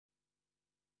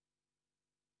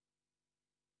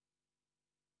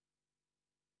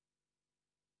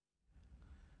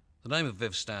The name of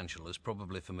Viv Stanshall is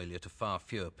probably familiar to far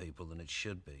fewer people than it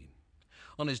should be.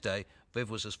 On his day,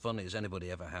 Viv was as funny as anybody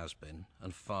ever has been,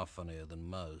 and far funnier than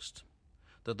most.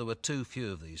 That there were too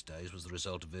few of these days was the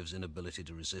result of Viv's inability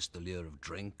to resist the lure of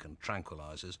drink and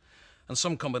tranquilizers, and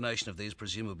some combination of these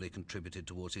presumably contributed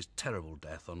towards his terrible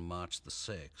death on March the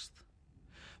 6th.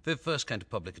 Viv first came to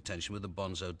public attention with the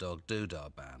Bonzo Dog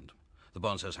Doodah Band. The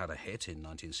Bonzos had a hit in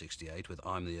 1968 with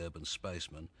I'm the Urban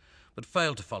Spaceman, but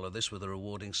failed to follow this with a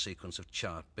rewarding sequence of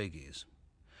chart biggies.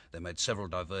 They made several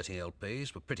diverting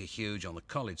LPs, were pretty huge on the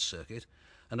college circuit,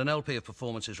 and an LP of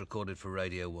performances recorded for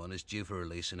Radio 1 is due for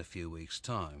release in a few weeks'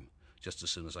 time, just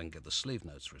as soon as I can get the sleeve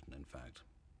notes written, in fact.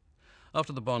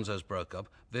 After the Bonzos broke up,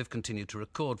 Viv continued to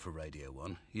record for Radio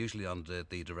 1, usually under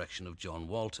the direction of John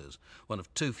Walters, one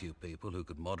of too few people who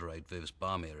could moderate Viv's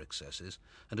barmere excesses,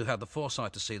 and who had the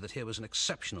foresight to see that here was an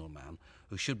exceptional man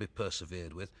who should be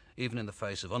persevered with, even in the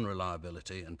face of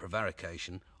unreliability and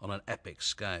prevarication on an epic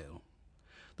scale.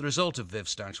 The result of Viv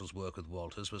Stanshall's work with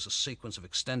Walters was a sequence of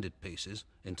extended pieces,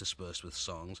 interspersed with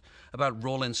songs, about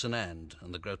Rawlinson End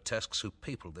and the grotesques who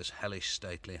peopled this hellish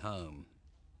stately home.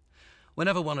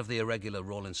 Whenever one of the irregular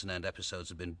Rawlinson End episodes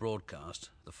had been broadcast,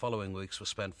 the following weeks were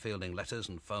spent fielding letters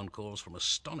and phone calls from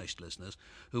astonished listeners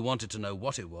who wanted to know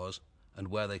what it was and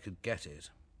where they could get it.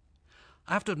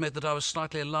 I have to admit that I was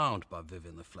slightly alarmed by Viv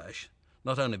in the flesh,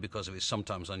 not only because of his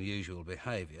sometimes unusual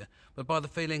behaviour, but by the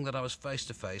feeling that I was face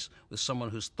to face with someone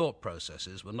whose thought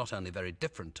processes were not only very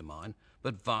different to mine,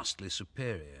 but vastly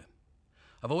superior.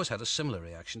 I've always had a similar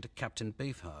reaction to Captain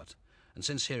Beefheart, and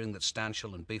since hearing that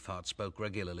Stanshall and Beefheart spoke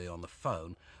regularly on the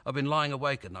phone, I've been lying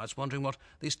awake at nights wondering what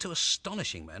these two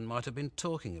astonishing men might have been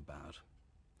talking about.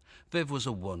 Viv was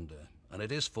a wonder, and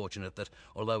it is fortunate that,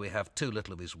 although we have too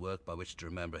little of his work by which to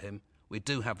remember him, we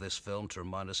do have this film to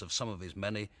remind us of some of his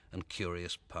many and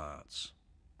curious parts.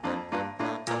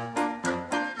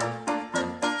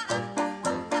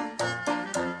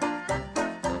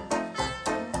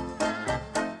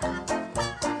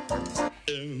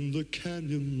 In the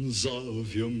canyons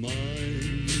of your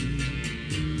mind,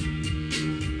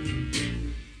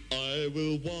 I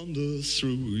will wander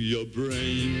through your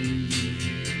brain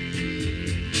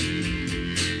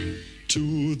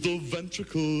to the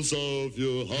ventricles of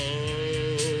your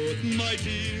heart, my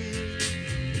dear.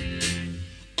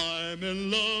 I'm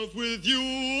in love with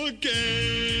you again.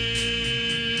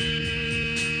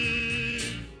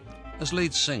 As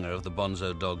lead singer of the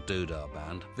Bonzo Dog Doodah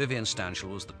Band, Vivian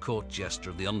Stanshall was the court jester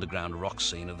of the underground rock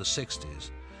scene of the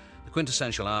 60s. The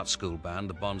quintessential art school band,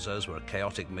 the Bonzos were a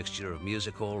chaotic mixture of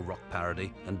music hall, rock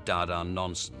parody, and Dada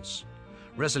nonsense.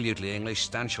 Resolutely English,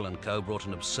 Stanshall and co. brought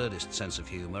an absurdist sense of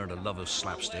humour and a love of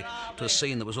slapstick to a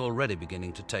scene that was already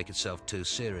beginning to take itself too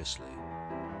seriously.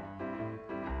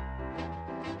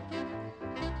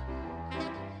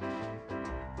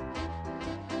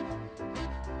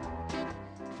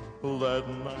 That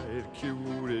night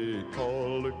cutie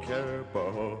called a cab.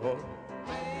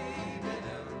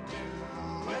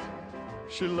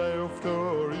 She left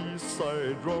her east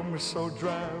side room so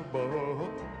drab.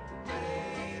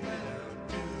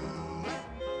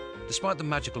 Despite the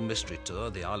Magical Mystery Tour,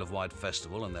 the Isle of Wight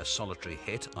Festival and their solitary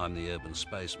hit, I'm the Urban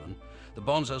Spaceman, the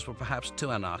Bonzos were perhaps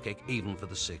too anarchic even for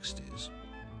the 60s.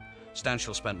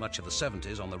 Stanshall spent much of the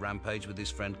 70s on the rampage with his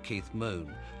friend Keith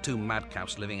Moon, two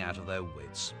madcaps living out of their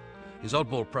wits. His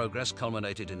oddball progress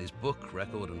culminated in his book,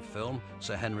 record and film,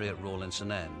 Sir Henry at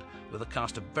Rawlinson End, with a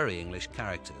cast of very English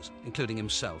characters, including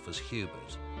himself as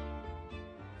Hubert.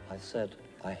 I said,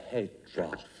 I hate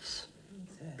drafts.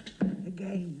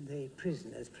 Again, the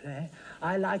prisoner's play.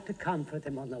 I like to comfort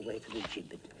them on the way to the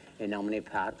gibbet. In omni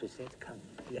patris et cum,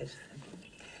 bless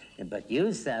them. But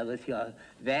you, sir, with your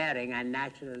varying and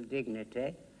natural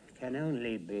dignity, can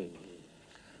only be...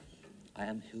 I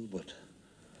am Hubert.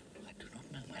 I do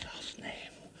not know my last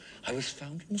name. I was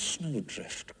found in a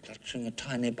snowdrift, clutching a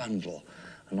tiny bundle,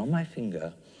 and on my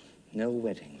finger, no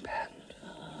wedding band.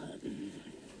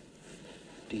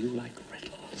 Do you like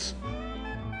riddles?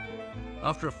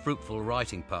 After a fruitful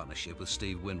writing partnership with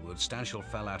Steve Winwood, Stanshall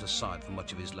fell out of sight for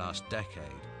much of his last decade,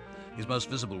 his most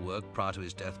visible work prior to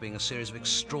his death being a series of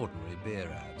extraordinary beer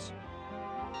ads.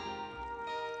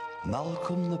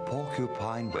 Malcolm the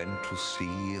porcupine went to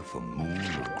see if a moon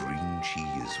of green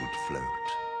cheese would float.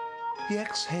 He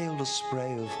exhaled a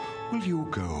spray of, will you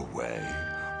go away,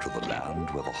 to the land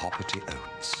where the hoppity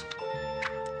oats.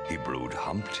 He brewed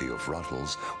Humpty of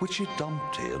Ruddles, which he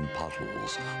dumped in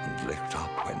puddles and licked up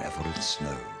whenever it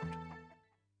snowed.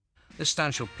 This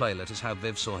Stanshall playlet is how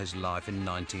Viv saw his life in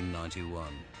 1991.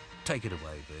 Take it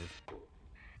away, Viv.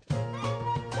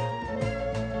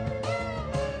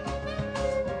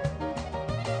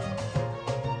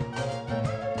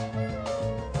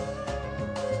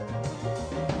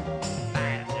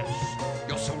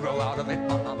 of it,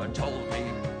 my mama told me.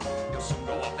 You'll soon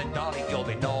grow up and darling, you'll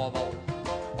be normal.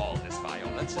 All this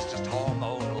violence is just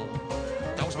hormonal.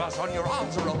 Those marks on your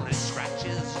arms are only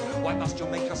scratches. Why must you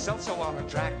make yourself so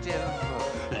unattractive?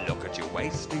 Look at you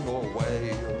wasting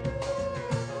away.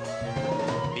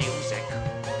 Music.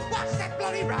 What's that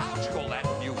bloody row? You call that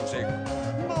music?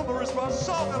 Mama, it's my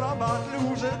song and I might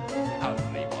lose it.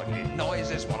 Only white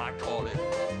noise is what I call it.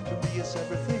 To me it's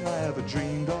everything I ever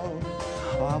dreamed of.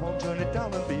 I won't turn it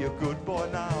down and be a good boy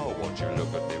now. Won't you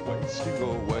look at me wasting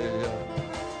away?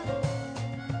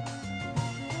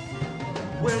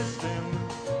 Wasting,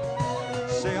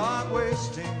 say I'm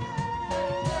wasting.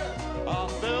 I'm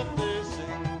still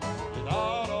facing it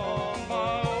out on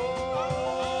my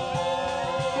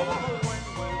own. When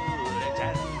will it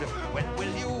end? When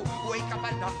will you wake up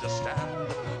and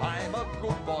understand? I'm a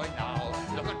good boy now.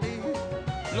 Look at me,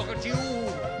 look at you.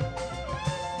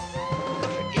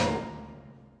 Look at you.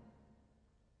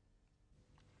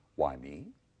 Why me?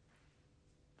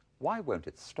 Why won't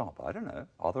it stop? I don't know.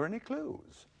 Are there any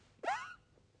clues?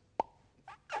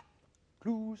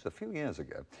 Clues. A few years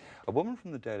ago, a woman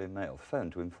from the Daily Mail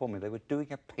phoned to inform me they were doing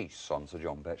a piece on Sir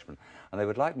John Betjeman, and they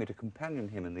would like me to companion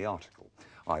him in the article.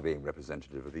 I, being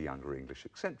representative of the younger English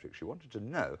eccentric, she wanted to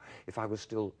know if I was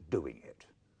still doing it.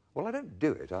 Well, I don't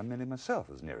do it. I'm merely myself,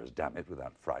 as near as damn it,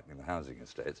 without frightening the housing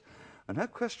estates. And her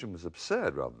question was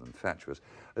absurd rather than fatuous,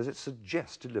 as it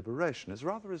suggests deliberation. It's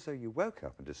rather as though you woke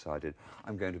up and decided,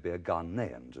 I'm going to be a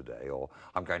Ghanaian today, or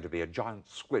I'm going to be a giant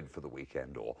squid for the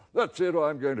weekend, or that's it,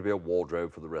 I'm going to be a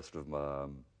wardrobe for the rest of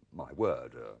my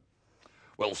word.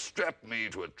 Well, strap me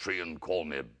to a tree and call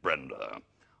me Brenda.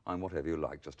 I'm whatever you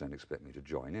like, just don't expect me to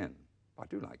join in. I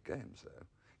do like games, though.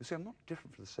 You see, I'm not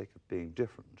different for the sake of being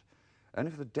different. Only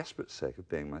for the desperate sake of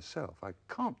being myself. I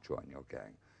can't join your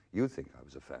gang. You'd think I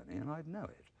was a phony, and I'd know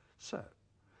it. So,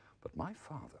 but my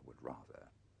father would rather.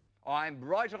 I'm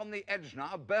right on the edge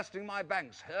now, bursting my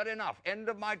banks. Heard enough. End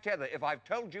of my tether. If I've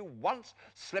told you once,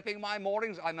 slipping my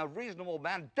moorings, I'm a reasonable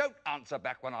man. Don't answer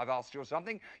back when I've asked you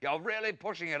something. You're really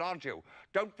pushing it, aren't you?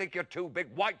 Don't think you're too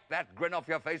big. Wipe that grin off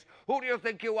your face. Who do you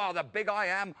think you are? The big I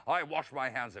am? I wash my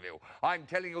hands of you. I'm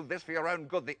telling you this for your own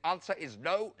good. The answer is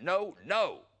no, no,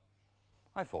 no.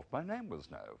 I thought my name was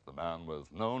No. The man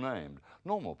was no named.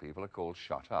 Normal people are called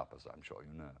Shut Up, as I'm sure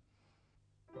you know.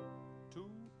 2,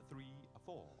 3,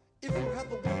 4. If you had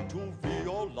the way to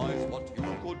realize what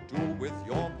you could do with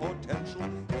your potential,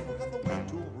 if you had the way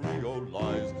to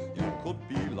realize you could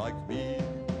be like me,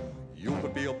 you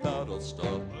could be a barrister,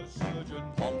 a surgeon,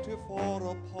 pontiff, or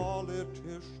a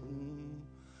politician.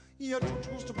 Yet you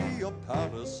choose to be a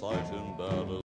parasite in Paris.